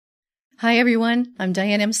Hi, everyone. I'm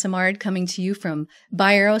Diane M. Samard coming to you from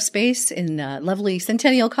By Aerospace in lovely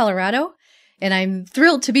Centennial, Colorado. And I'm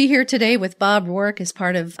thrilled to be here today with Bob Rourke as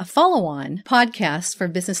part of a follow-on podcast for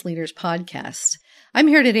Business Leaders Podcast. I'm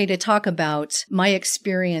here today to talk about my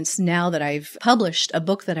experience now that I've published a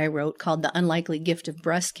book that I wrote called The Unlikely Gift of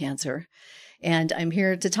Breast Cancer. And I'm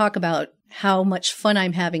here to talk about how much fun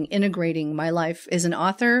I'm having integrating my life as an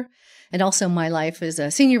author and also my life as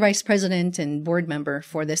a senior vice president and board member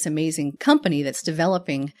for this amazing company that's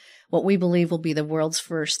developing what we believe will be the world's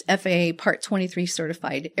first FAA Part 23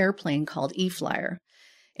 certified airplane called eFlyer.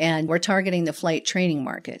 And we're targeting the flight training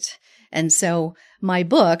market. And so my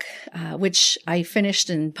book, which I finished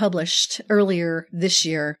and published earlier this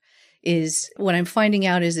year, is what I'm finding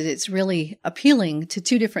out is that it's really appealing to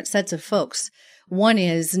two different sets of folks. One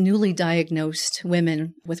is newly diagnosed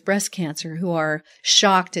women with breast cancer who are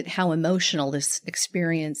shocked at how emotional this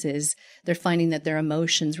experience is. They're finding that their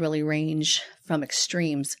emotions really range from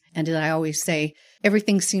extremes. And as I always say,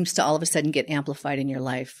 everything seems to all of a sudden get amplified in your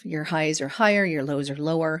life. Your highs are higher, your lows are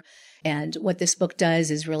lower. And what this book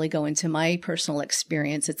does is really go into my personal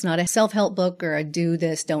experience. It's not a self-help book or a do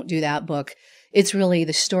this, don't do that book. It's really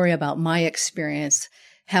the story about my experience,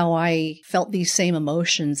 how I felt these same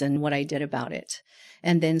emotions and what I did about it.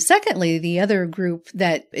 And then secondly, the other group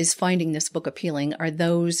that is finding this book appealing are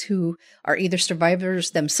those who are either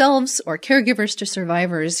survivors themselves or caregivers to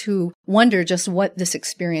survivors who wonder just what this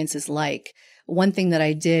experience is like. One thing that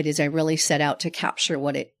I did is I really set out to capture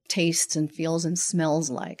what it tastes and feels and smells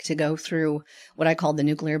like, to go through what I call the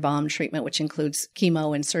nuclear bomb treatment, which includes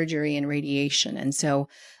chemo and surgery and radiation. And so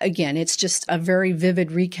again, it's just a very vivid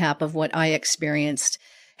recap of what I experienced,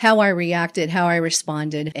 how I reacted, how I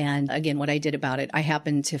responded, and again, what I did about it. I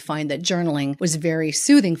happened to find that journaling was very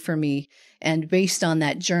soothing for me. And based on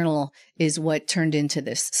that journal is what turned into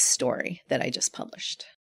this story that I just published.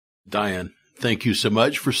 Diane, thank you so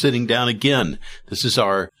much for sitting down again. This is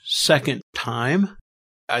our second time.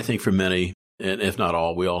 I think for many, and if not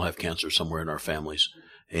all, we all have cancer somewhere in our families.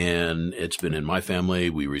 And it's been in my family.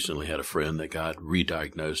 We recently had a friend that got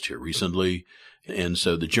re-diagnosed here recently. And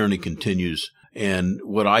so the journey continues. And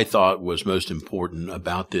what I thought was most important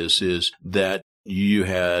about this is that you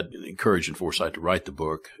had courage and foresight to write the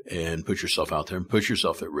book and put yourself out there and put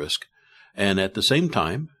yourself at risk. And at the same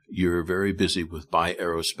time, you're very busy with By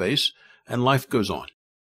Aerospace, and life goes on.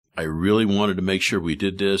 I really wanted to make sure we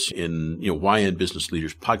did this in, YN Business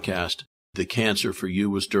Leaders Podcast. The cancer for you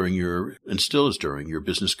was during your, and still is during your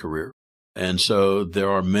business career. And so there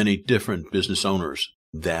are many different business owners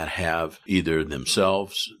that have either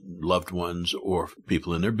themselves, loved ones, or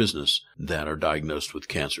people in their business that are diagnosed with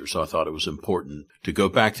cancer. So I thought it was important to go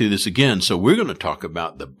back through this again. So we're going to talk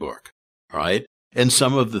about the book, all right? And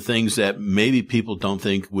some of the things that maybe people don't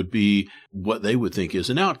think would be what they would think is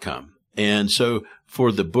an outcome. And so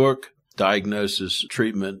for the book, diagnosis,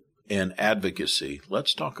 treatment, and advocacy,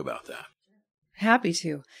 let's talk about that. Happy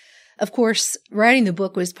to. Of course, writing the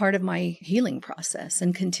book was part of my healing process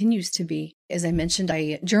and continues to be. As I mentioned,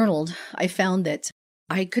 I journaled. I found that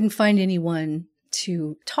I couldn't find anyone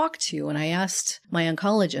to talk to, and I asked my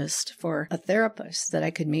oncologist for a therapist that I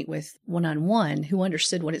could meet with one-on-one who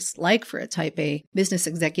understood what it's like for a type A business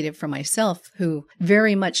executive for myself who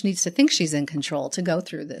very much needs to think she's in control to go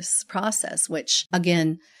through this process, which,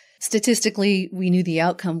 again, statistically, we knew the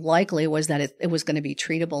outcome likely was that it was going to be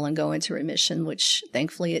treatable and go into remission, which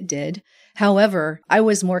thankfully it did. However, I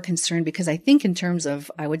was more concerned because I think in terms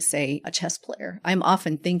of, I would say, a chess player. I'm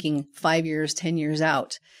often thinking 5 years, 10 years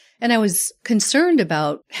out. And I was concerned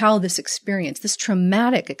about how this experience, this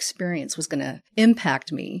traumatic experience, was going to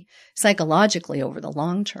impact me psychologically over the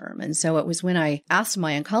long term. And so it was when I asked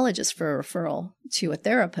my oncologist for a referral to a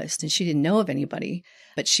therapist, and she didn't know of anybody,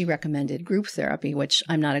 but she recommended group therapy, which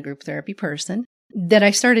I'm not a group therapy person, that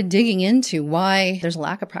I started digging into why there's a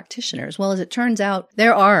lack of practitioners. Well, as it turns out,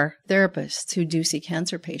 there are therapists who do see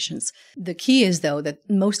cancer patients. The key is, though, that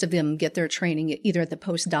most of them get their training either at the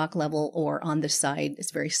postdoc level or on the side.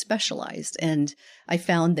 It's very specialized. And I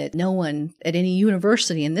found that no one at any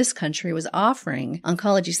university in this country was offering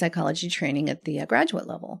oncology psychology training at the graduate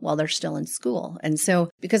level while they're still in school. And so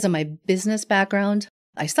because of my business background,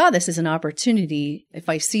 I saw this as an opportunity if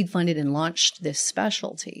I seed funded and launched this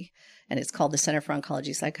specialty. And it's called the Center for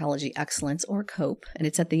Oncology Psychology Excellence, or COPE, and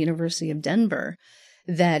it's at the University of Denver,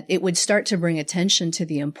 that it would start to bring attention to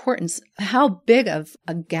the importance, how big of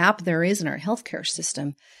a gap there is in our healthcare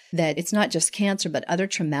system, that it's not just cancer, but other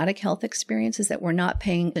traumatic health experiences, that we're not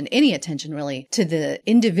paying any attention really to the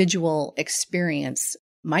individual experience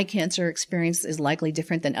My cancer experience is likely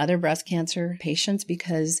different than other breast cancer patients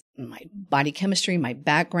because my body chemistry, my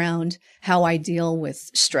background, how I deal with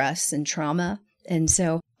stress and trauma. And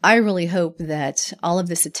so I really hope that all of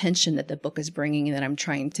this attention that the book is bringing and that I'm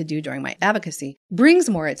trying to do during my advocacy brings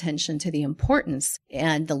more attention to the importance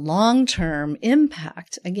and the long-term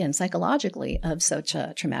impact, again, psychologically, of such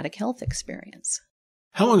a traumatic health experience.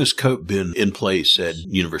 How long has COPE been in place at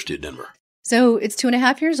University of Denver? So it's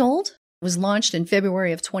 2.5 years old. It was launched in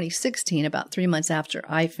February of 2016, about 3 months after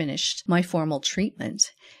I finished my formal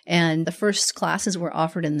treatment. And the first classes were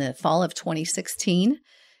offered in the fall of 2016.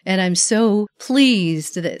 And I'm so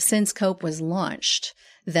pleased that since COPE was launched,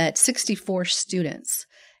 that 64 students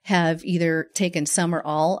have either taken some or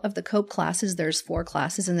all of the COPE classes. There's 4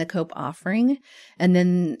 classes in the COPE offering. And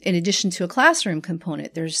then in addition to a classroom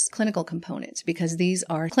component, there's clinical components because these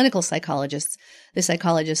are clinical psychologists, the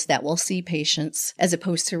psychologists that will see patients as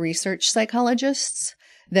opposed to research psychologists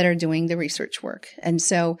that are doing the research work. And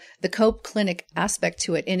so the COPE clinic aspect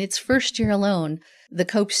to it, in its first year alone, the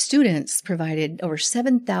COPE students provided over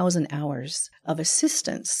 7,000 hours of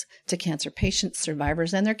assistance to cancer patients,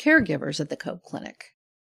 survivors, and their caregivers at the COPE clinic.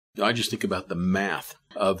 I just think about the math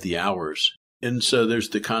of the hours. And so there's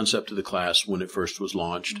the concept of the class when it first was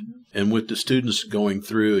launched. Mm-hmm. And with the students going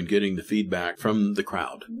through and getting the feedback from the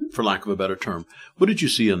crowd, for lack of a better term, what did you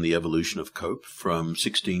see on the evolution of COPE from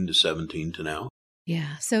 16 to 17 to now?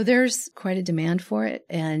 Yeah, so there's quite a demand for it.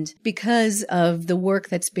 And because of the work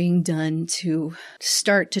that's being done to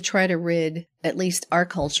start to try to rid at least our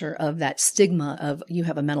culture of that stigma of you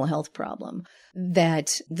have a mental health problem,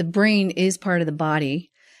 that the brain is part of the body,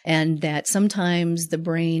 and that sometimes the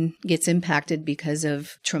brain gets impacted because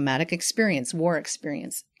of traumatic experience, war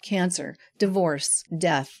experience, cancer, divorce,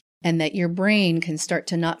 death, and that your brain can start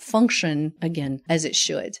to not function again as it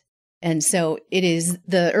should. And so it is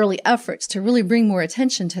the early efforts to really bring more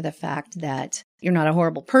attention to the fact that you're not a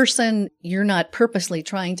horrible person. You're not purposely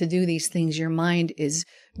trying to do these things. Your mind is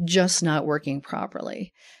just not working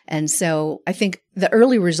properly. And so I think the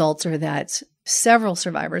early results are that several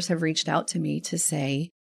survivors have reached out to me to say,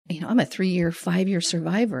 I'm a 3-year, 5-year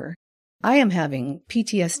survivor. I am having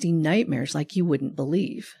PTSD nightmares like you wouldn't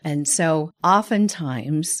believe. And so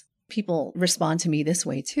oftentimes people respond to me this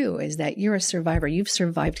way too, is that you're a survivor. You've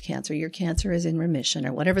survived cancer. Your cancer is in remission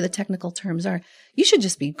or whatever the technical terms are. You should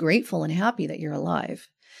just be grateful and happy that you're alive.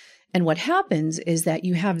 And what happens is that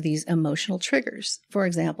you have these emotional triggers. For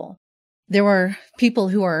example, there are people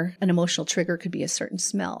who are an emotional trigger could be a certain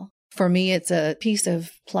smell. For me, it's a piece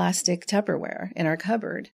of plastic Tupperware in our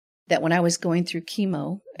cupboard that when I was going through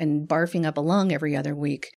chemo and barfing up a lung every other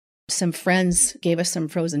week, some friends gave us some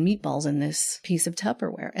frozen meatballs in this piece of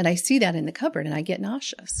Tupperware. And I see that in the cupboard and I get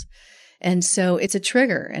nauseous. And so it's a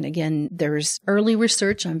trigger. And again, there's early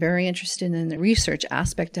research. I'm very interested in the research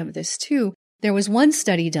aspect of this too. There was one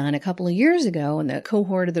study done a couple of years ago in the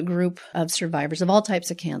cohort of the group of survivors of all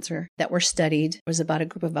types of cancer that were studied. It was about a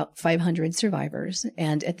group of about 500 survivors.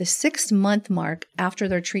 And at the 6-month mark after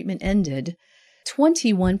their treatment ended,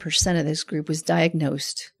 21% of this group was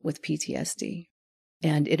diagnosed with PTSD.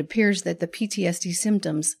 And it appears that the PTSD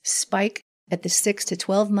symptoms spike at the 6 to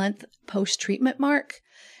 12 month post-treatment mark.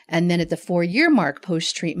 And then at the 4-year mark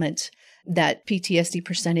post-treatment, that PTSD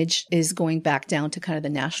percentage is going back down to kind of the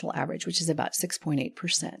national average, which is about 6.8%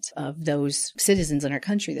 of those citizens in our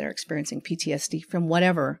country that are experiencing PTSD from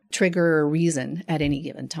whatever trigger or reason at any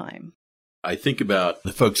given time. I think about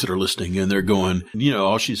the folks that are listening and they're going,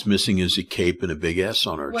 all she's missing is a cape and a big S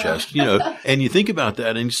on her chest, and you think about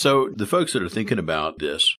that. And so the folks that are thinking about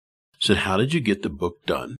this said, how did you get the book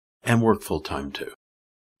done and work full time too?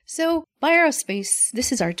 So Bioaerospace,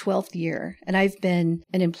 this is our 12th year, and I've been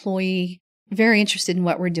an employee, very interested in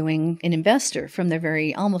what we're doing, an investor from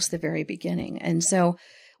almost the very beginning. And so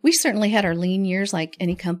we certainly had our lean years like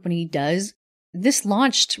any company does. This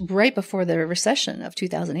launched right before the recession of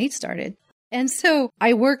 2008 started. And so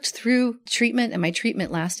I worked through treatment, and my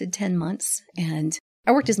treatment lasted 10 months. And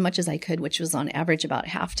I worked as much as I could, which was on average about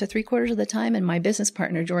half to 3/4 of the time. And my business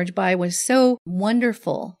partner, George Bai, was so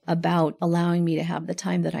wonderful about allowing me to have the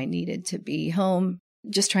time that I needed to be home,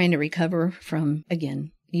 just trying to recover from,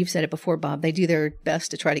 again, you've said it before, Bob, they do their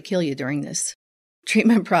best to try to kill you during this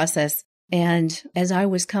treatment process. And as I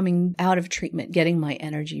was coming out of treatment, getting my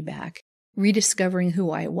energy back, rediscovering who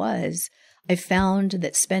I was, I found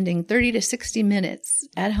that spending 30 to 60 minutes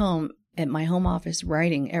at home at my home office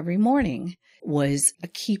writing every morning was a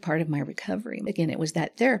key part of my recovery. Again, it was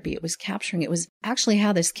that therapy. It was capturing. It was actually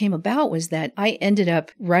how this came about was that I ended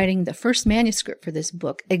up writing the first manuscript for this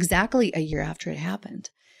book exactly a year after it happened.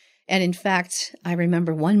 And in fact, I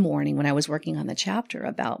remember one morning when I was working on the chapter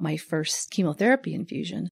about my first chemotherapy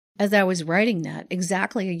infusion, as I was writing that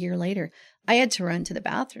exactly a year later, I had to run to the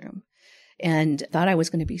bathroom and thought I was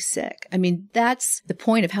going to be sick. I mean, that's the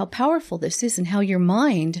point of how powerful this is and how your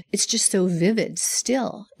mind, it's just so vivid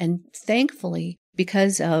still. And thankfully,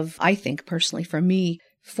 because of, I think personally for me,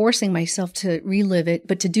 forcing myself to relive it,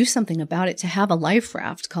 but to do something about it, to have a life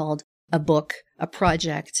raft called a book, a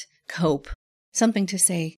project, cope, something to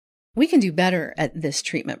say, we can do better at this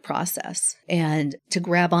treatment process, and to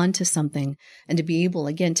grab onto something and to be able,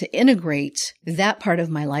 again, to integrate that part of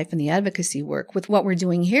my life and the advocacy work with what we're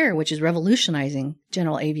doing here, which is revolutionizing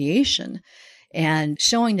general aviation and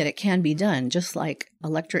showing that it can be done, just like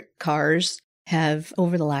electric cars have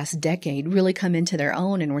over the last decade really come into their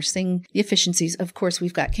own, and we're seeing the efficiencies. Of course,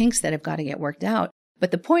 we've got kinks that have got to get worked out,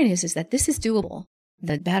 but the point is that this is doable.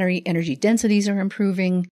 The battery energy densities are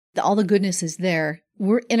improving. All the goodness is there.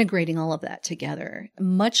 We're integrating all of that together,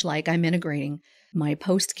 much like I'm integrating my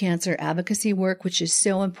post-cancer advocacy work, which is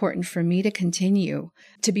so important for me to continue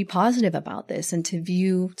to be positive about this and to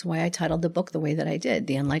view, that's why I titled the book the way that I did,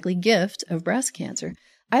 The Unlikely Gift of Breast Cancer.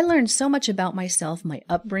 I learned so much about myself, my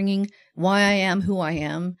upbringing, why I am who I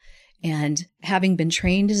am, and having been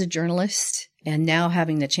trained as a journalist and now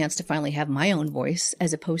having the chance to finally have my own voice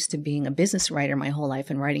as opposed to being a business writer my whole life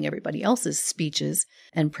and writing everybody else's speeches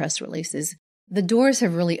and press releases. The doors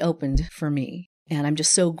have really opened for me. And I'm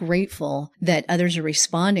just so grateful that others are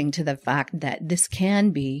responding to the fact that this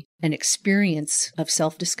can be an experience of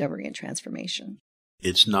self-discovery and transformation.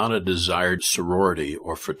 It's not a desired sorority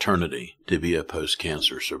or fraternity to be a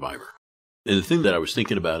post-cancer survivor. And the thing that I was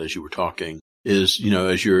thinking about as you were talking is,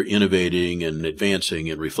 as you're innovating and advancing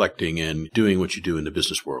and reflecting and doing what you do in the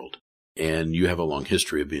business world, and you have a long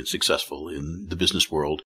history of being successful in the business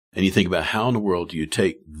world, and you think about how in the world do you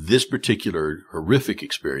take this particular horrific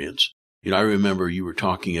experience. I remember you were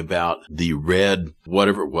talking about the red,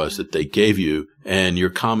 whatever it was that they gave you, and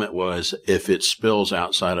your comment was, if it spills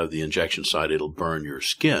outside of the injection site, it'll burn your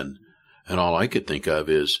skin. And all I could think of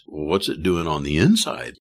is, well, what's it doing on the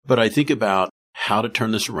inside? But I think about how to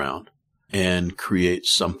turn this around and create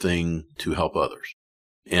something to help others.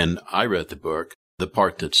 And I read the book. The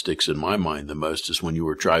part that sticks in my mind the most is when you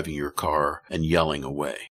were driving your car and yelling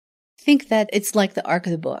away. I think that it's like the arc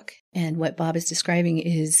of the book. And what Bob is describing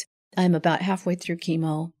is, I'm about halfway through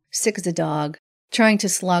chemo, sick as a dog, trying to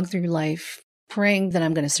slog through life, praying that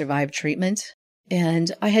I'm going to survive treatment. And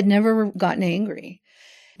I had never gotten angry.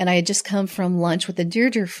 And I had just come from lunch with a dear,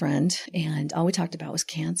 dear friend, and all we talked about was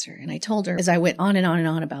cancer. And I told her, as I went on and on and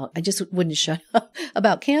on about, I just wouldn't shut up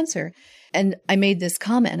about cancer. And I made this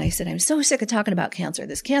comment, and I said, I'm so sick of talking about cancer.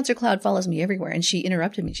 This cancer cloud follows me everywhere. And she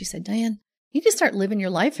interrupted me. She said, Diane, you need to start living your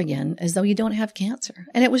life again as though you don't have cancer.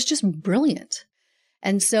 And it was just brilliant.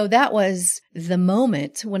 And so that was the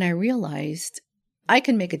moment when I realized I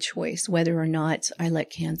can make a choice whether or not I let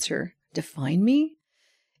cancer define me.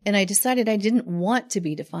 And I decided I didn't want to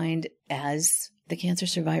be defined as the cancer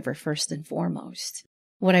survivor first and foremost.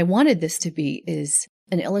 What I wanted this to be is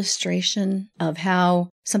an illustration of how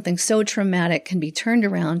something so traumatic can be turned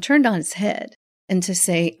around, turned on its head, and to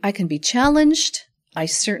say, I can be challenged. I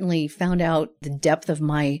certainly found out the depth of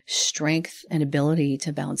my strength and ability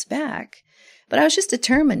to bounce back. But I was just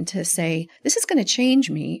determined to say, this is going to change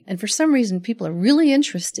me. And for some reason, people are really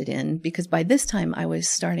interested in, because by this time I was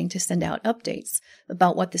starting to send out updates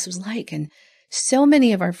about what this was like. And so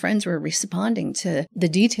many of our friends were responding to the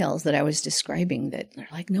details that I was describing, that they're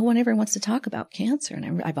like, no one ever wants to talk about cancer.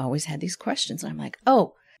 And I've always had these questions. And I'm like,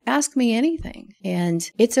 oh, ask me anything. And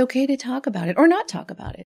it's okay to talk about it or not talk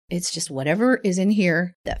about it. It's just whatever is in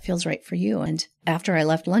here that feels right for you. And after I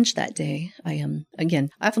left lunch that day, I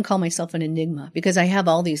often call myself an enigma because I have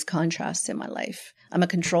all these contrasts in my life. I'm a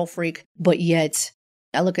control freak, but yet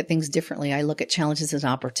I look at things differently. I look at challenges as an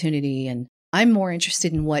opportunity, and I'm more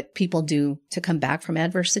interested in what people do to come back from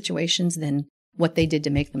adverse situations than what they did to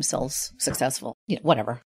make themselves successful.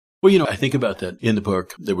 Whatever. Well, I think about that in the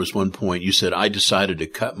book. There was one point you said, I decided to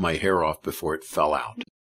cut my hair off before it fell out.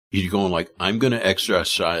 You're going like, I'm going to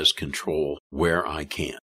exercise control where I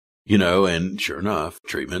can, and sure enough,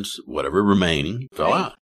 treatments, whatever remaining, fell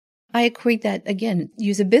out. I equate that, again,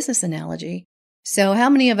 use a business analogy. So how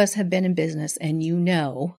many of us have been in business and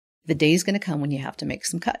the day's going to come when you have to make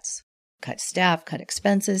some cuts, cut staff, cut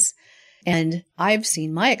expenses. And I've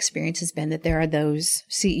seen, my experience has been that there are those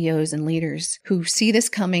CEOs and leaders who see this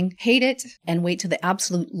coming, hate it, and wait till the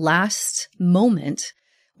absolute last moment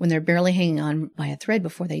when they're barely hanging on by a thread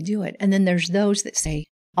before they do it. And then there's those that say,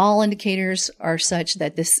 all indicators are such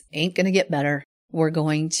that this ain't going to get better. We're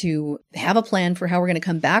going to have a plan for how we're going to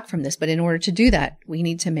come back from this. But in order to do that, we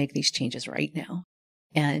need to make these changes right now.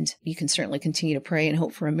 And you can certainly continue to pray and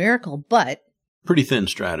hope for a miracle, but pretty thin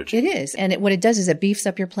strategy. It is. And what it does is it beefs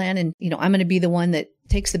up your plan. And, I'm going to be the one that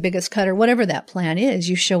takes the biggest cut or whatever that plan is.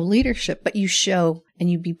 You show leadership, but you show and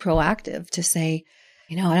you be proactive to say,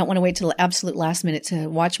 I don't want to wait till the absolute last minute to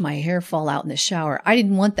watch my hair fall out in the shower. I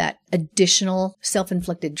didn't want that additional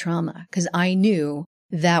self-inflicted trauma because I knew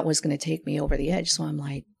that was going to take me over the edge. So I'm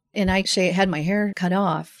like, and I actually had my hair cut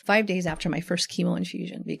off 5 days after my first chemo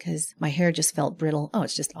infusion because my hair just felt brittle. Oh,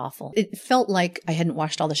 it's just awful. It felt like I hadn't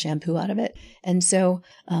washed all the shampoo out of it. And so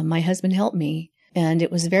my husband helped me, and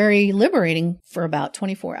it was very liberating for about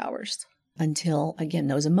 24 hours until, again,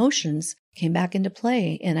 those emotions came back into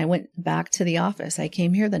play. And I went back to the office. I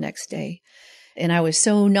came here the next day, and I was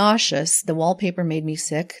so nauseous. The wallpaper made me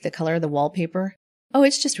sick, the color of the wallpaper. Oh,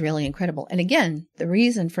 it's just really incredible. And again, the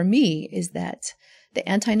reason for me is that the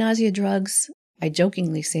anti-nausea drugs, I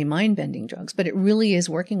jokingly say mind-bending drugs, but it really is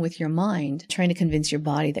working with your mind, trying to convince your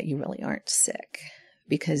body that you really aren't sick.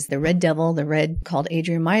 Because the red devil, the red called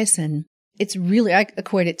adriamycin, it's really, I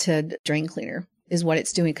equate it to drain cleaner is what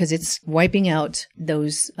it's doing because it's wiping out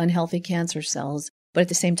those unhealthy cancer cells. But at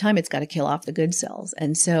the same time, it's got to kill off the good cells.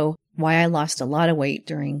 And so why I lost a lot of weight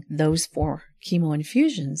during those 4 chemo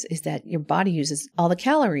infusions is that your body uses all the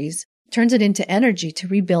calories, turns it into energy to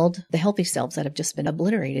rebuild the healthy cells that have just been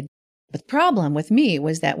obliterated. But the problem with me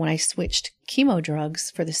was that when I switched chemo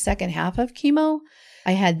drugs for the second half of chemo,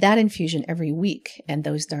 I had that infusion every week. And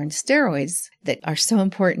those darn steroids that are so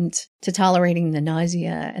important to tolerating the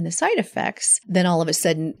nausea and the side effects, then all of a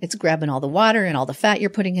sudden it's grabbing all the water and all the fat you're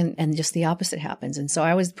putting in, and just the opposite happens. And so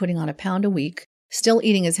I was putting on 1 pound a week, still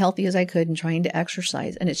eating as healthy as I could and trying to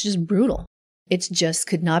exercise. And it's just brutal. It just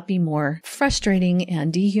could not be more frustrating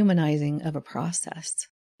and dehumanizing of a process.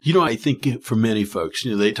 I think for many folks,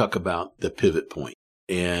 they talk about the pivot point,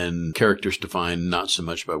 and character's defined not so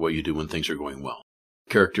much by what you do when things are going well.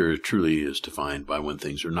 Character truly is defined by when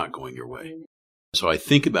things are not going your way. So I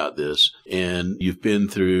think about this, and you've been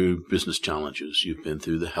through business challenges, you've been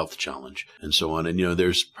through the health challenge, and so on. And,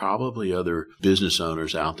 there's probably other business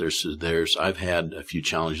owners out there. So I've had a few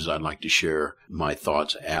challenges. I'd like to share my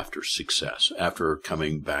thoughts after success, after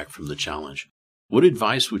coming back from the challenge. What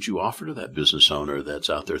advice would you offer to that business owner that's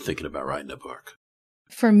out there thinking about writing a book?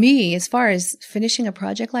 For me, as far as finishing a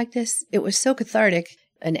project like this, it was so cathartic.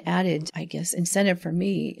 An added, incentive for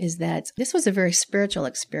me is that this was a very spiritual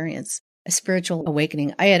experience, a spiritual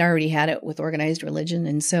awakening. I had already had it with organized religion.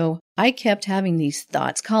 And so I kept having these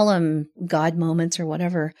thoughts, call them God moments or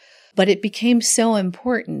whatever, but it became so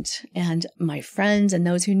important. And my friends and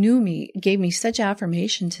those who knew me gave me such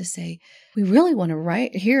affirmation to say, we really want to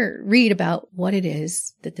read about what it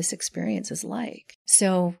is that this experience is like.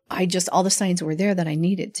 So all the signs were there that I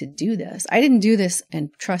needed to do this. I didn't do this, and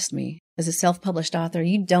trust me, as a self-published author,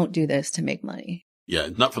 you don't do this to make money. Yeah,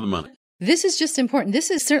 not for the money. This is just important.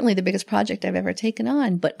 This is certainly the biggest project I've ever taken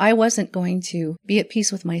on, but I wasn't going to be at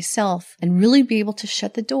peace with myself and really be able to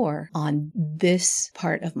shut the door on this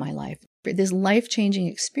part of my life, this life-changing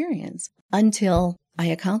experience, until I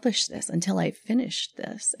accomplished this, until I finished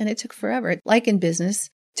this. And it took forever. Like in business,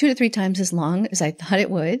 2 to 3 times as long as I thought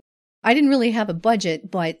it would. I didn't really have a budget,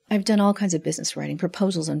 but I've done all kinds of business writing,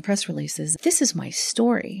 proposals and press releases. This is my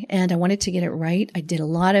story, and I wanted to get it right. I did a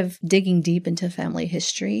lot of digging deep into family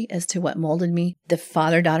history as to what molded me. The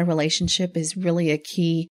father-daughter relationship is really a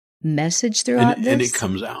key message throughout this. And it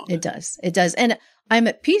comes out. It does. It does. And I'm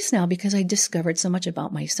at peace now because I discovered so much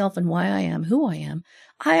about myself and why I am who I am.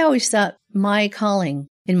 I always thought my calling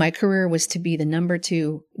in my career was to be the number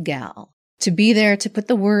 2 gal, to be there to put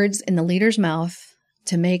the words in the leader's mouth,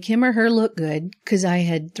 to make him or her look good, because I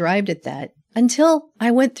had thrived at that until I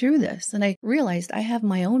went through this and I realized I have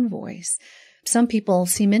my own voice. Some people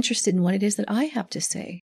seem interested in what it is that I have to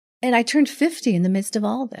say. And I turned 50 in the midst of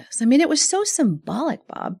all this. It was so symbolic,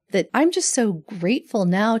 Bob, that I'm just so grateful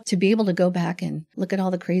now to be able to go back and look at all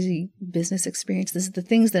the crazy business experiences, the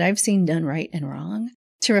things that I've seen done right and wrong,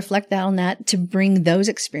 to reflect on that, to bring those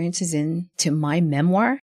experiences into my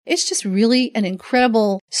memoir. It's just really an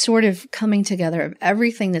incredible sort of coming together of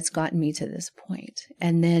everything that's gotten me to this point.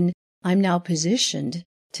 And then I'm now positioned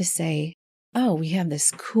to say, oh, we have this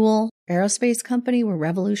cool aerospace company. We're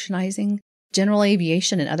revolutionizing general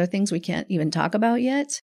aviation and other things we can't even talk about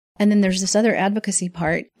yet. And then there's this other advocacy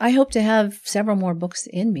part. I hope to have several more books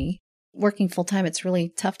in me. Working full time, it's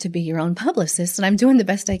really tough to be your own publicist, and I'm doing the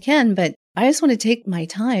best I can, but I just want to take my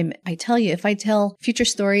time. I tell you, if I tell future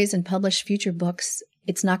stories and publish future books,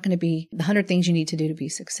 it's not going to be the 100 things you need to do to be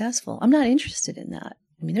successful. I'm not interested in that.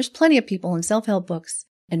 There's plenty of people in self-help books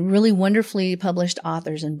and really wonderfully published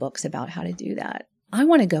authors and books about how to do that. I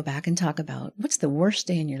want to go back and talk about what's the worst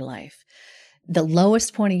day in your life, the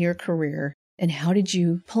lowest point of your career, and how did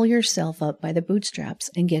you pull yourself up by the bootstraps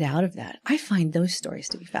and get out of that? I find those stories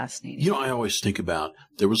to be fascinating. You know, I always think about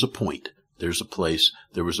there was a point, there's a place,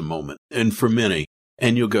 there was a moment. And for many,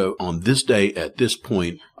 and you'll go, on this day at this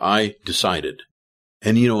point, I decided.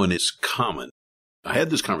 And and it's common. I had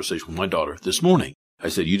this conversation with my daughter this morning. I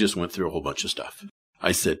said, you just went through a whole bunch of stuff.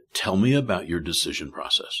 I said, tell me about your decision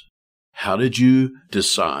process. How did you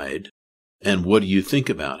decide? And what do you think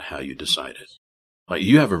about how you decided? Like,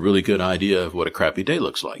 you have a really good idea of what a crappy day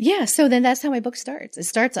looks like. Yeah. So then that's how my book starts. It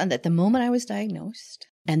starts on that the moment I was diagnosed,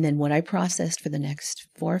 and then what I processed for the next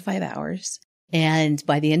 4 or 5 hours. And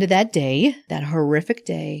by the end of that day, that horrific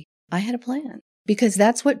day, I had a plan, because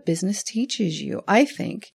that's what business teaches you, I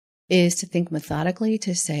think, is to think methodically,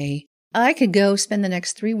 to say, I could go spend the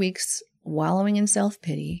next 3 weeks wallowing in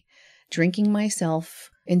self-pity, drinking myself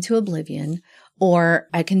into oblivion, or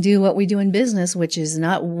I can do what we do in business, which is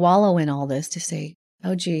not wallow in all this, to say,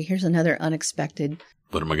 oh, gee, here's another unexpected.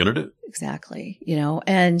 What am I going to do? Exactly.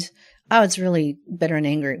 And I was really bitter and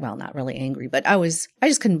angry. Well, not really angry, but I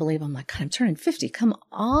just couldn't believe. I'm like, God, I'm turning 50. Come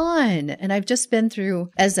on. And I've just been through,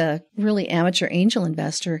 as a really amateur angel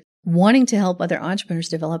investor, wanting to help other entrepreneurs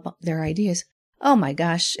develop their ideas. Oh my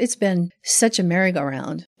gosh, it's been such a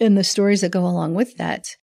merry-go-round. And the stories that go along with that.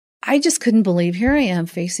 I just couldn't believe here I am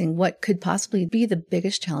facing what could possibly be the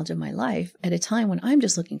biggest challenge of my life at a time when I'm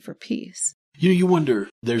just looking for peace. You wonder,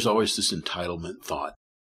 there's always this entitlement thought.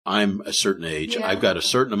 I'm a certain age. Yeah. I've got a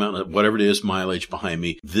certain amount of whatever it is, mileage behind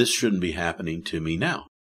me. This shouldn't be happening to me now.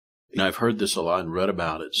 I've heard this a lot and read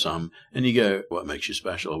about it some. And you go, what makes you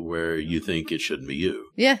special where you think it shouldn't be you?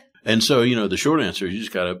 Yeah. And so, the short answer is you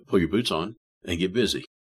just got to pull your boots on and get busy.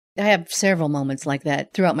 I have several moments like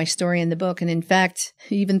that throughout my story in the book. And in fact,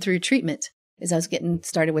 even through treatment, as I was getting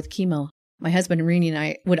started with chemo, my husband, Rini, and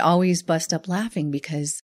I would always bust up laughing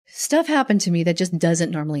because stuff happened to me that just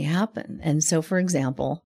doesn't normally happen. And so, for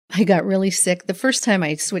example, I got really sick the first time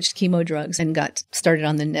I switched chemo drugs and got started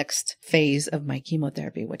on the next phase of my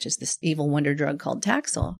chemotherapy, which is this evil wonder drug called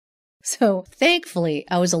Taxol. So thankfully,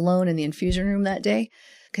 I was alone in the infusion room that day,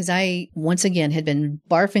 because I, once again, had been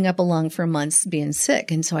barfing up a lung for months being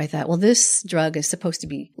sick. And so I thought, well, this drug is supposed to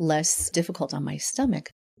be less difficult on my stomach.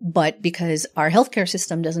 But because our healthcare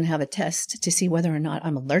system doesn't have a test to see whether or not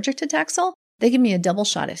I'm allergic to Taxol, they give me a double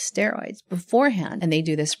shot of steroids beforehand. And they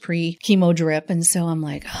do this pre-chemo drip. And so I'm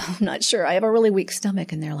like, oh, I'm not sure. I have a really weak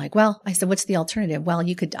stomach. And they're like, well, I said, what's the alternative? Well,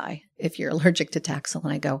 you could die if you're allergic to Taxol.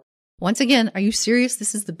 And I go, once again, are you serious?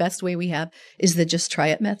 This is the best way we have, is the just try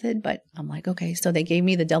it method. But I'm like, okay. So they gave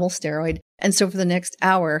me the double steroid. And so for the next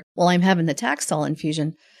hour, while I'm having the Taxol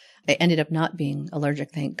infusion, I ended up not being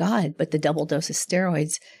allergic, thank God. But the double dose of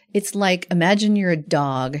steroids, it's like, imagine you're a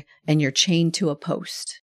dog and you're chained to a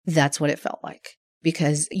post. That's what it felt like,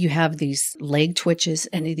 because you have these leg twitches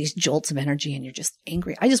and these jolts of energy and you're just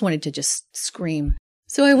angry. I just wanted to just scream.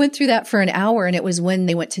 So I went through that for an hour, and it was when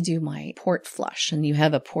they went to do my port flush, and you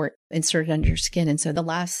have a port inserted under your skin. And so the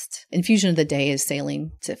last infusion of the day is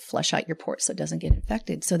saline to flush out your port so it doesn't get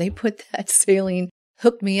infected. So they put that saline,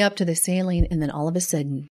 hooked me up to the saline, and then all of a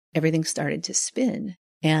sudden everything started to spin.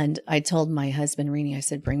 And I told my husband, Rini, I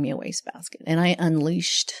said, bring me a wastebasket. And I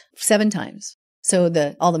unleashed 7 times. So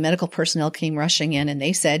all the medical personnel came rushing in, and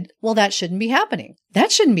they said, well, that shouldn't be happening.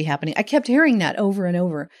 That shouldn't be happening. I kept hearing that over and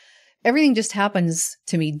over. Everything just happens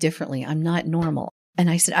to me differently. I'm not normal. And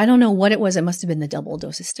I said, I don't know what it was. It must have been the double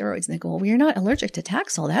dose of steroids. And they go, well, you're not allergic to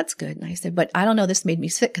Taxol. That's good. And I said, but I don't know. This made me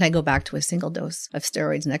sick. Can I go back to a single dose of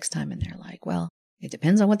steroids next time? And they're like, well, it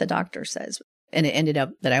depends on what the doctor says. And it ended up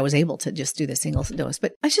that I was able to just do the single dose.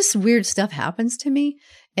 But it's just weird stuff happens to me.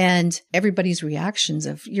 And everybody's reactions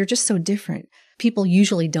of, you're just so different. People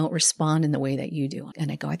usually don't respond in the way that you do.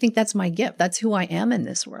 And I go, I think that's my gift. That's who I am in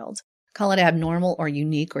this world. Call it abnormal or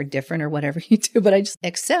unique or different or whatever you do. But I just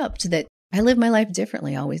accept that I live my life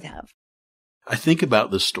differently. I always have. I think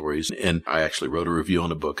about the stories, and I actually wrote a review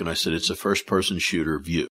on a book, and I said it's a first-person shooter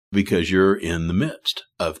view because you're in the midst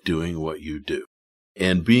of doing what you do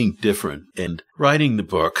and being different and writing the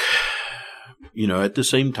book, at the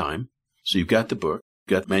same time. So you've got the book,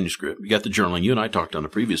 you've got the manuscript, you got the journaling. You and I talked on a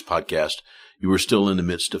previous podcast. You were still in the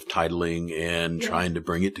midst of titling and trying to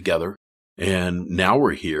bring it together. And now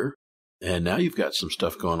we're here. And now you've got some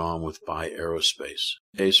stuff going on with Buy Aerospace.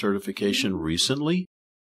 A certification recently?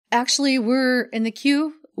 Actually, we're in the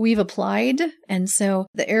queue. We've applied. And so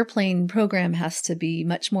the airplane program has to be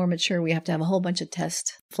much more mature. We have to have a whole bunch of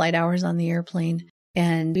test flight hours on the airplane.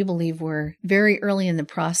 And we believe we're very early in the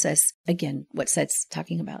process. Again, what Seth's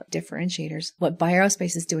talking about, differentiators. What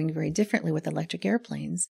Bioaerospace is doing very differently with electric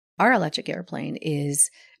airplanes. Our electric airplane is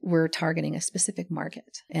we're targeting a specific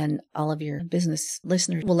market. And all of your business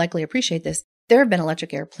listeners will likely appreciate this. There have been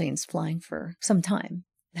electric airplanes flying for some time.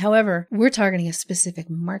 However, we're targeting a specific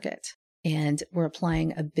market. And we're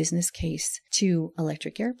applying a business case to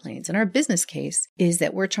electric airplanes. And our business case is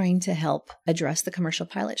that we're trying to help address the commercial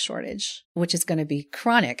pilot shortage, which is going to be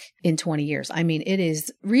chronic in 20 years. I mean,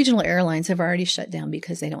 regional airlines have already shut down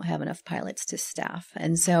because they don't have enough pilots to staff.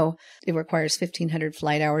 And so it requires 1,500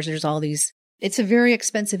 flight hours. There's all these. It's a very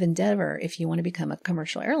expensive endeavor if you want to become a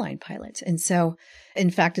commercial airline pilot. And so,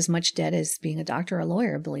 in fact, as much debt as being a doctor or a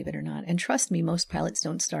lawyer, believe it or not. And trust me, most pilots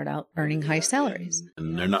don't start out earning high salaries.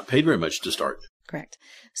 And they're not paid very much to start. Correct.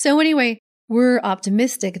 So anyway, we're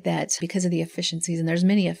optimistic that because of the efficiencies, and there's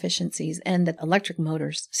many efficiencies, and the electric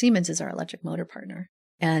motors, Siemens is our electric motor partner,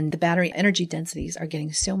 and the battery energy densities are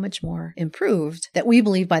getting so much more improved that we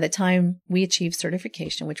believe by the time we achieve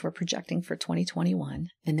certification, which we're projecting for 2021,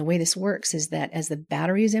 and the way this works is that as the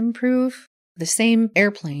batteries improve, the same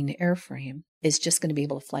airplane airframe is just going to be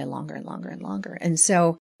able to fly longer and longer and longer. And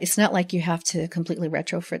so it's not like you have to completely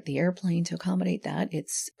retrofit the airplane to accommodate that.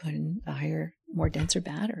 It's put in a higher, more denser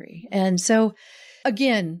battery. And so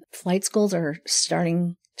again, flight schools are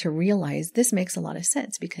starting to realize this makes a lot of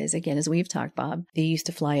sense because, again, as we've talked, Bob, they used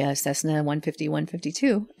to fly a Cessna 150,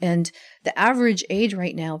 152, and the average age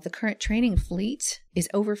right now of the current training fleet is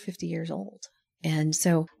over 50 years old. And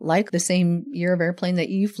so, like the same year of airplane that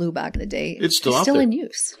you flew back in the day, it's still in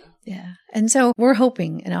use. Yeah. And so we're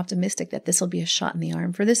hoping and optimistic that this will be a shot in the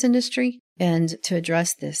arm for this industry. And to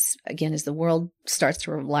address this, again, as the world starts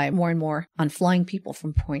to rely more and more on flying people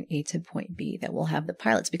from point A to point B, that we'll have the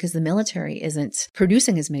pilots because the military isn't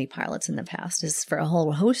producing as many pilots in the past as for a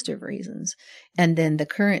whole host of reasons. And then the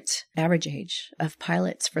current average age of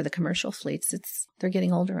pilots for the commercial fleets, they're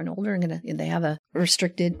getting older and older and they have a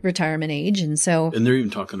restricted retirement age. And so. And they're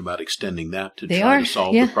even talking about extending that to try to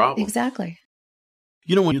solve the problem. Exactly.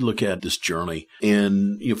 You know, when you look at this journey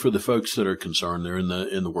and, for the folks that are concerned, they're in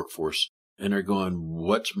the workforce and they're going,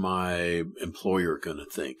 what's my employer going to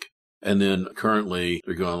think? And then currently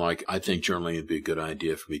they're going like, I think journaling would be a good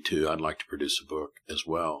idea for me too. I'd like to produce a book as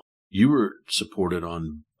well. You were supported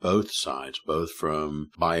on both sides, both from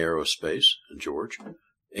Bioaerospace and George,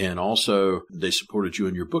 and also they supported you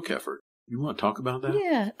in your book effort. You want to talk about that?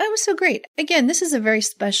 Yeah, that was so great. Again, this is a very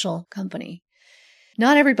special company.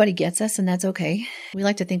 Not everybody gets us, and that's okay. We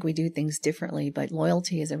like to think we do things differently, but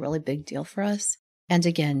loyalty is a really big deal for us. And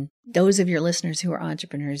again, those of your listeners who are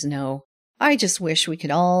entrepreneurs know, I just wish we could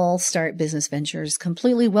all start business ventures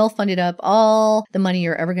completely well-funded up, all the money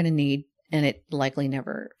you're ever going to need, and it likely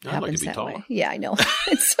never happens that way. Yeah, I know.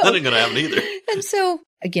 That ain't going to happen either. And so,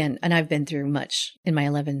 again, and I've been through much in my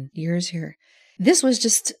 11 years here. This was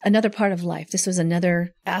just another part of life. This was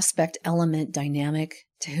another aspect, element, dynamic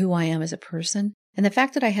to who I am as a person. And the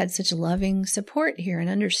fact that I had such loving support here and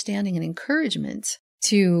understanding and encouragement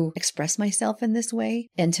to express myself in this way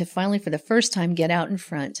and to finally, for the first time, get out in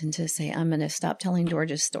front and to say, I'm going to stop telling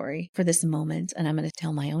George's story for this moment and I'm going to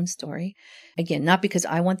tell my own story. Again, not because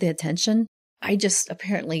I want the attention.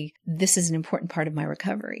 Apparently, this is an important part of my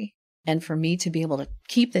recovery. And for me to be able to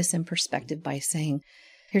keep this in perspective by saying,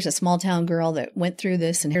 here's a small town girl that went through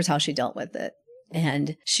this and here's how she dealt with it.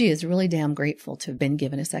 And she is really damn grateful to have been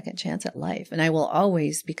given a second chance at life. And I will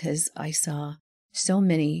always, because I saw so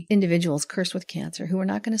many individuals cursed with cancer who were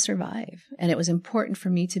not going to survive. And it was important for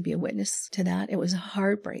me to be a witness to that. It was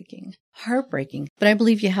heartbreaking. But I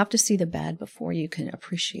believe you have to see the bad before you can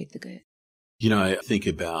appreciate the good. I think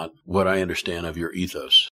about what I understand of your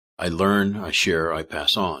ethos. I learn, I share, I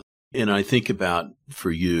pass on. And I think about,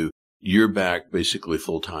 for you, you're back basically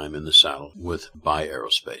full-time in the saddle with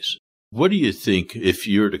Bioaerospace. What do you think, if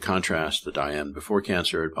you were to contrast the Diane before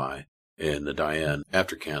cancer at Bi and the Diane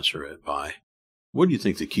after cancer at Bi, what do you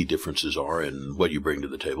think the key differences are in what you bring to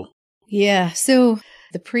the table? Yeah, so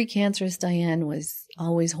the pre-cancerous Diane was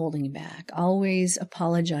always holding back, always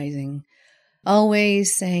apologizing,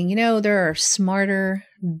 always saying, there are smarter,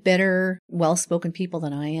 better, well-spoken people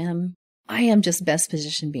than I am. I am just best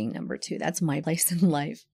positioned being number 2. That's my place in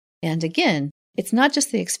life. And again, it's not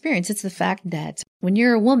just the experience. It's the fact that when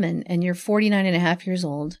you're a woman and you're 49 and a half years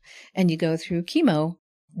old and you go through chemo,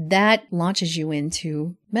 that launches you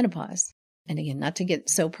into menopause. And again, not to get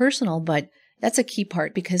so personal, but that's a key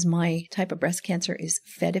part because my type of breast cancer is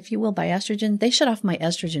fed, if you will, by estrogen. They shut off my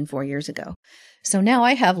estrogen 4 years ago. So now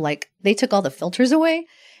I have they took all the filters away.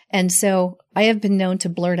 And so I have been known to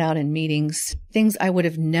blurt out in meetings things I would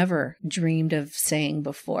have never dreamed of saying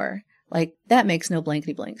before. Like, that makes no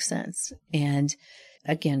blankety blank sense. And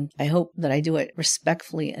again, I hope that I do it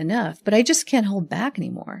respectfully enough, but I just can't hold back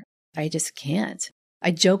anymore. I just can't.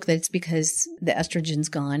 I joke that it's because the estrogen's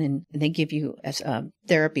gone and they give you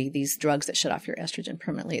therapy, these drugs that shut off your estrogen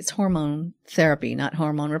permanently. It's hormone therapy, not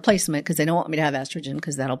hormone replacement, because they don't want me to have estrogen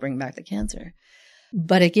because that'll bring back the cancer.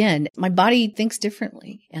 But again, my body thinks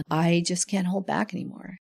differently and I just can't hold back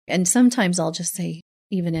anymore. And sometimes I'll just say,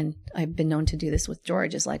 I've been known to do this with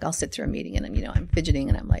George, is like, I'll sit through a meeting and I'm fidgeting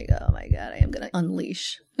and I'm like, oh my God, I am going to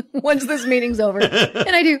unleash once this meeting's over.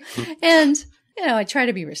 And I do. And, I try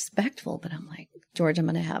to be respectful, but I'm like, George, I'm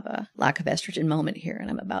going to have a lack of estrogen moment here and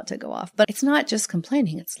I'm about to go off. But it's not just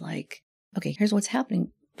complaining. It's like, okay, here's what's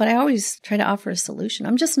happening. But I always try to offer a solution.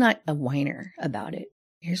 I'm just not a whiner about it.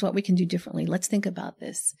 Here's what we can do differently. Let's think about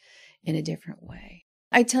this in a different way.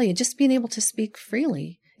 I tell you, just being able to speak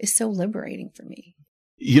freely is so liberating for me.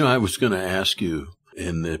 I was going to ask you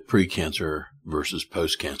in the pre-cancer versus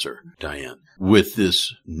post-cancer, Diane, with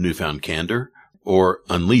this newfound candor or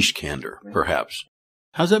unleashed candor, perhaps.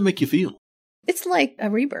 How does that make you feel? It's like a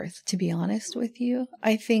rebirth, to be honest with you.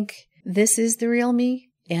 I think this is the real me.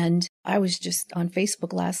 And I was just on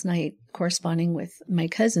Facebook last night corresponding with my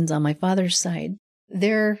cousins on my father's side.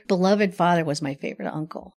 Their beloved father was my favorite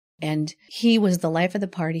uncle. And he was the life of the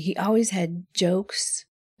party. He always had jokes.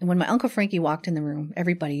 And when my Uncle Frankie walked in the room,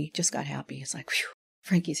 everybody just got happy. It's like, whew,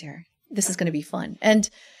 Frankie's here. This is going to be fun. And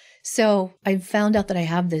so I found out that I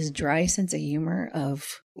have this dry sense of humor of,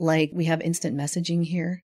 like, we have instant messaging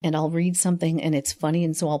here. And I'll read something and it's funny.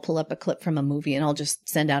 And so I'll pull up a clip from a movie and I'll just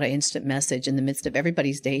send out an instant message in the midst of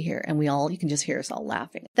everybody's day here. And you can just hear us all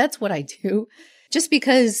laughing. That's what I do. Just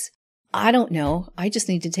because, I don't know, I just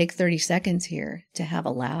need to take 30 seconds here to have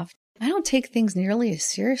a laugh. I don't take things nearly as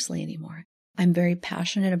seriously anymore. I'm very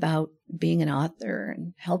passionate about being an author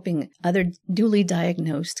and helping other newly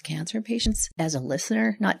diagnosed cancer patients as a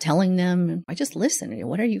listener, not telling them. I just listen.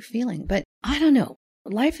 What are you feeling? But I don't know.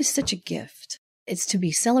 Life is such a gift. It's to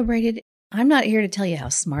be celebrated. I'm not here to tell you how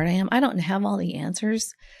smart I am. I don't have all the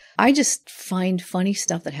answers. I just find funny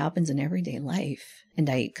stuff that happens in everyday life. And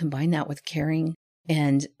I combine that with caring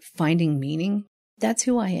and finding meaning. That's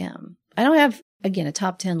who I am. I don't have, again, a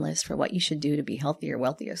top 10 list for what you should do to be healthier,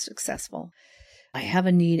 wealthier, successful. I have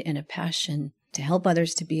a need and a passion to help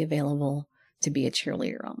others, to be available, to be a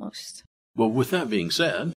cheerleader almost. Well, with that being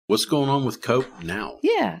said, what's going on with COPE now?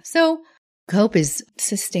 Yeah. So COPE is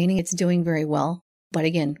sustaining. It's doing very well. But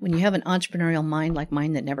again, when you have an entrepreneurial mind like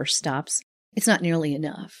mine that never stops, it's not nearly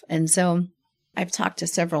enough. And so I've talked to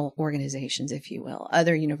several organizations, if you will,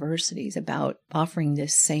 other universities about offering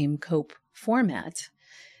this same COPE format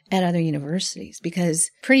at other universities, because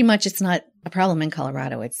pretty much it's not a problem in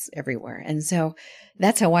Colorado. It's everywhere. And so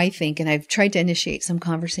that's how I think. And I've tried to initiate some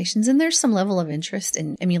conversations and there's some level of interest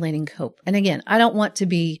in emulating COPE. And again, I don't want to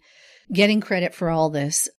be getting credit for all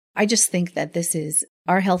this. I just think that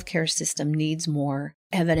our healthcare system needs more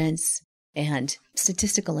evidence and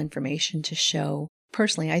statistical information to show.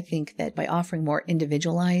 Personally, I think that by offering more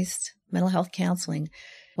individualized mental health counseling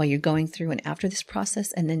while you're going through and after this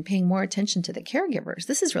process, and then paying more attention to the caregivers,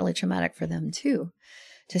 this is really traumatic for them too,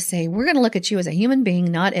 to say, we're going to look at you as a human being,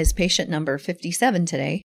 not as patient number 57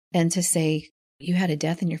 today, and to say, you had a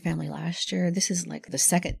death in your family last year. This is like the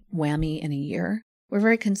second whammy in a year. We're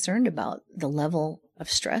very concerned about the level of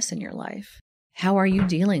stress in your life. How are you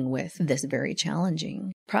dealing with this very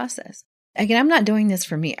challenging process? Again, I'm not doing this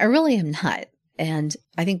for me. I really am not. And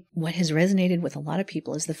I think what has resonated with a lot of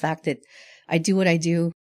people is the fact that I do what I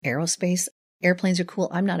do. Aerospace, airplanes are cool.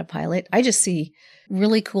 I'm not a pilot. I just see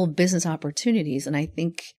really cool business opportunities. And I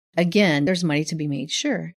think, again, there's money to be made,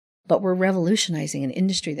 sure. But we're revolutionizing an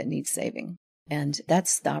industry that needs saving. And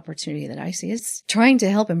that's the opportunity that I see. It's trying to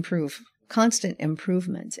help improve, constant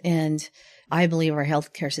improvement. And I believe our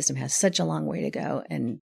healthcare system has such a long way to go.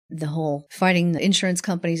 And the whole fighting the insurance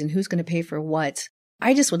companies and who's going to pay for what,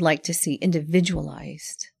 I just would like to see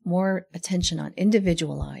individualized, more attention on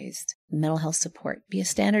individualized mental health support be a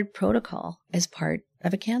standard protocol as part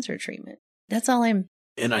of a cancer treatment. That's all I'm.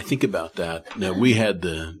 And I think about that. Now, we had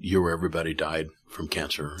the year where everybody died from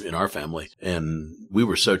cancer in our family, and we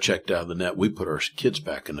were so checked out of the net, we put our kids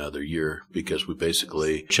back another year because we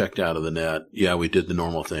basically checked out of the net. Yeah, we did the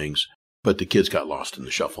normal things, but the kids got lost in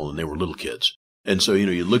the shuffle, and they were little kids. And so,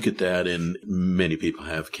 you look at that, and many people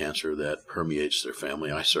have cancer that permeates their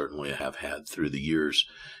family. I certainly have had through the years.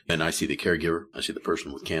 And I see the caregiver, I see the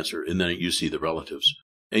person with cancer, and then you see the relatives.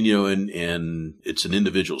 And, and it's an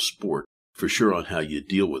individual sport for sure on how you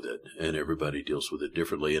deal with it, and everybody deals with it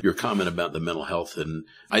differently. And your comment about the mental health, and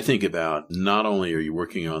I think about not only are you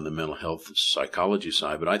working on the mental health psychology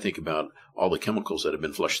side, but I think about all the chemicals that have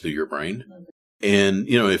been flushed through your brain. And,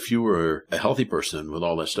 if you were a healthy person with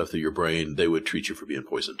all that stuff through your brain, they would treat you for being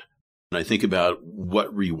poisoned. And I think about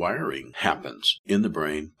what rewiring happens in the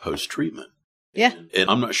brain post-treatment. Yeah. And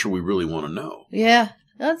I'm not sure we really want to know. Yeah.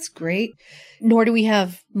 That's great. Nor do we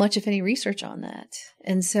have much, if any, research on that.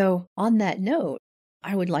 And so on that note,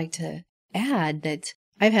 I would like to add that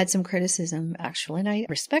I've had some criticism, actually, and I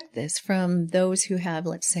respect this, from those who have,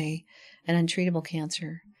 let's say, an untreatable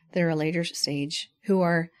cancer that are a later stage, who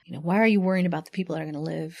are, why are you worrying about the people that are going to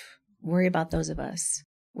live? Worry about those of us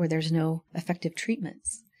where there's no effective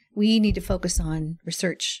treatments. We need to focus on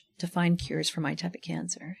research to find cures for my type of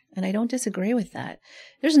cancer. And I don't disagree with that.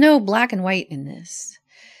 There's no black and white in this.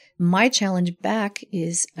 My challenge back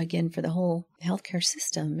is, again, for the whole healthcare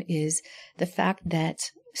system, is the fact that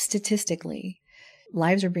statistically,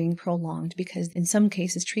 lives are being prolonged because in some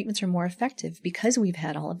cases, treatments are more effective because we've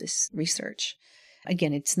had all of this research.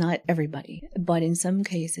 Again, it's not everybody, but in some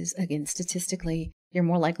cases, again, statistically, you're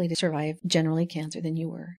more likely to survive generally cancer than you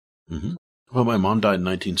were. Mm-hmm. Well, my mom died in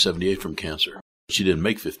 1978 from cancer. She didn't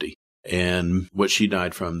make 50. And what she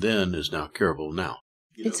died from then is now curable now.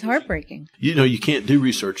 It's heartbreaking. You can't do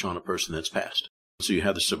research on a person that's passed. So you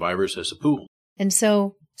have the survivors as a pool. And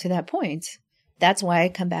so to that point, that's why I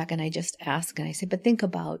come back and I just ask and I say, but think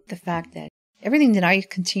about the fact that everything that I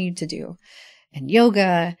continue to do, and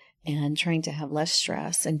yoga and trying to have less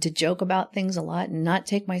stress and to joke about things a lot and not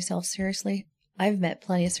take myself seriously, I've met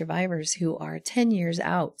plenty of survivors who are 10 years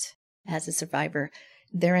out as a survivor.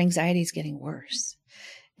 Their anxiety is getting worse.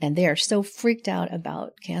 And they are so freaked out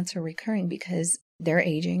about cancer recurring because they're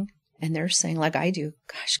aging and they're saying, like I do,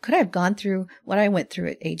 gosh, could I have gone through what I went through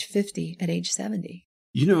at age 50, at age 70?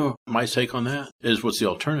 My take on that is, what's the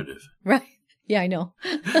alternative? Right. Yeah, I know.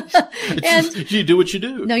 And you do what you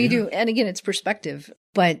do. No, you do. And again, it's perspective.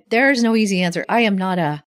 But there's no easy answer. I am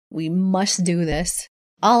not we must do this.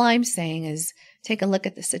 All I'm saying is take a look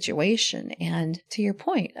at the situation. And to your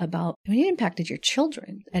point about, it impacted your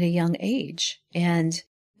children at a young age. And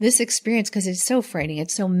this experience, because it's so frightening,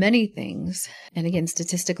 it's so many things. And again,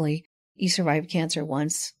 statistically, you survive cancer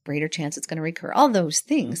once, greater chance it's going to recur, all those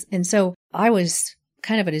things. And so I was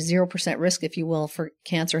kind of at a 0% risk, if you will, for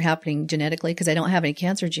cancer happening genetically, because I don't have any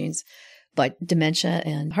cancer genes, but dementia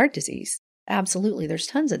and heart disease. Absolutely. There's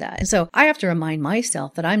tons of that. And so I have to remind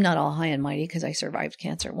myself that I'm not all high and mighty because I survived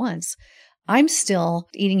cancer once. I'm still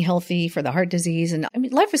eating healthy for the heart disease. And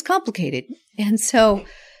life is complicated. And so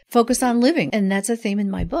focus on living. And that's a theme in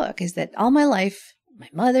my book, is that all my life, my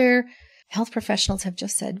mother, health professionals have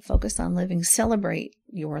just said, focus on living, celebrate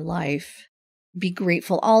your life, be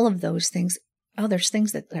grateful, all of those things. Oh, there's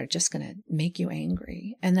things that are just going to make you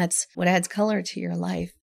angry. And that's what adds color to your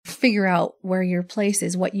life. Figure out where your place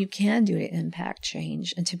is, what you can do to impact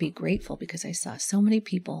change, and to be grateful, because I saw so many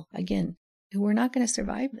people, again, who were not going to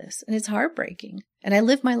survive this. And it's heartbreaking. And I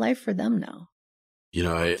live my life for them now.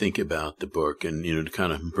 I think about the book and, to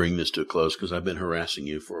kind of bring this to a close, because I've been harassing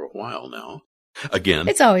you for a while now. Again.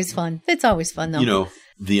 It's always fun. It's always fun, though.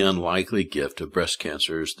 The Unlikely Gift of Breast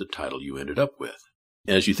Cancer is the title you ended up with.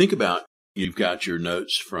 As you think about, you've got your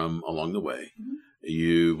notes from along the way. Mm-hmm.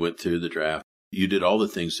 You went through the draft. You did all the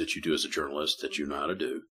things that you do as a journalist that you know how to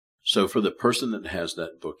do. So for the person that has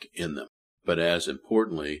that book in them, but as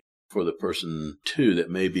importantly, for the person, too, that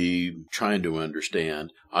may be trying to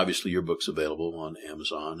understand, obviously your book's available on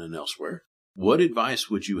Amazon and elsewhere. What advice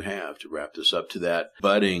would you have to wrap this up to that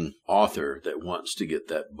budding author that wants to get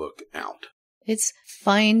that book out? It's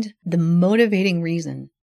find the motivating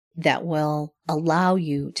reason that will allow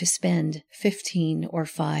you to spend 15 or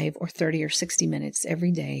 5 or 30 or 60 minutes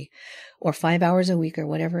every day, or 5 hours a week, or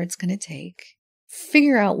whatever it's going to take.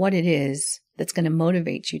 Figure out what it is that's going to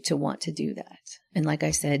motivate you to want to do that. And like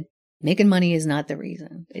I said, making money is not the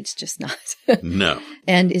reason. It's just not. No.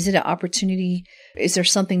 And is it an opportunity? Is there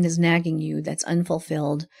something that's nagging you that's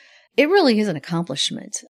unfulfilled? It really is an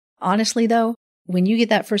accomplishment. Honestly, though, when you get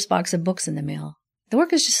that first box of books in the mail, the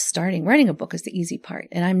work is just starting. Writing a book is the easy part.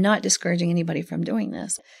 And I'm not discouraging anybody from doing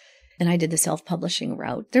this. And I did the self-publishing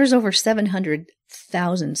route. There's over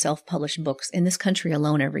 700,000 self-published books in this country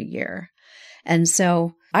alone every year. And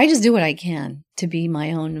so I just do what I can to be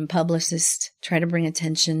my own publicist, try to bring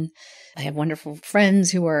attention. I have wonderful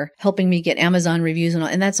friends who are helping me get Amazon reviews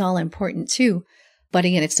and that's all important too. But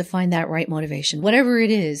again, it's to find that right motivation. Whatever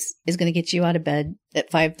it is going to get you out of bed at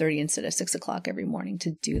 5:30 instead of 6 o'clock every morning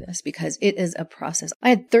to do this, because it is a process. I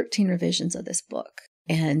had 13 revisions of this book,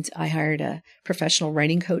 and I hired a professional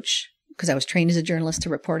writing coach because I was trained as a journalist to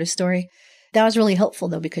report a story. That was really helpful,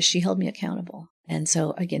 though, because she held me accountable. And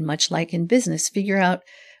so, again, much like in business, figure out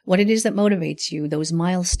what it is that motivates you, those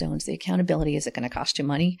milestones, the accountability. Is it going to cost you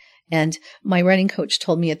money? And my writing coach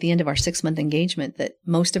told me at the end of our 6-month engagement that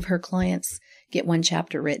most of her clients get 1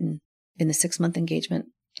 chapter written. In the 6-month engagement,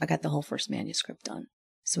 I got the whole first manuscript done.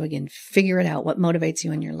 So again, figure it out, what motivates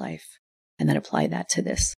you in your life, and then apply that to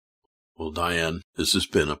this. Well, Diane, this has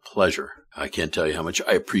been a pleasure. I can't tell you how much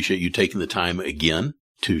I appreciate you taking the time again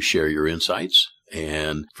to share your insights.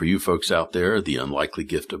 And for you folks out there, The Unlikely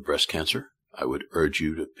Gift of Breast Cancer, I would urge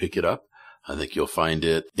you to pick it up. I think you'll find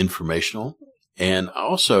it informational. And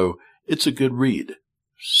also, it's a good read.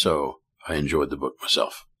 So I enjoyed the book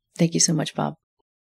myself. Thank you so much, Bob.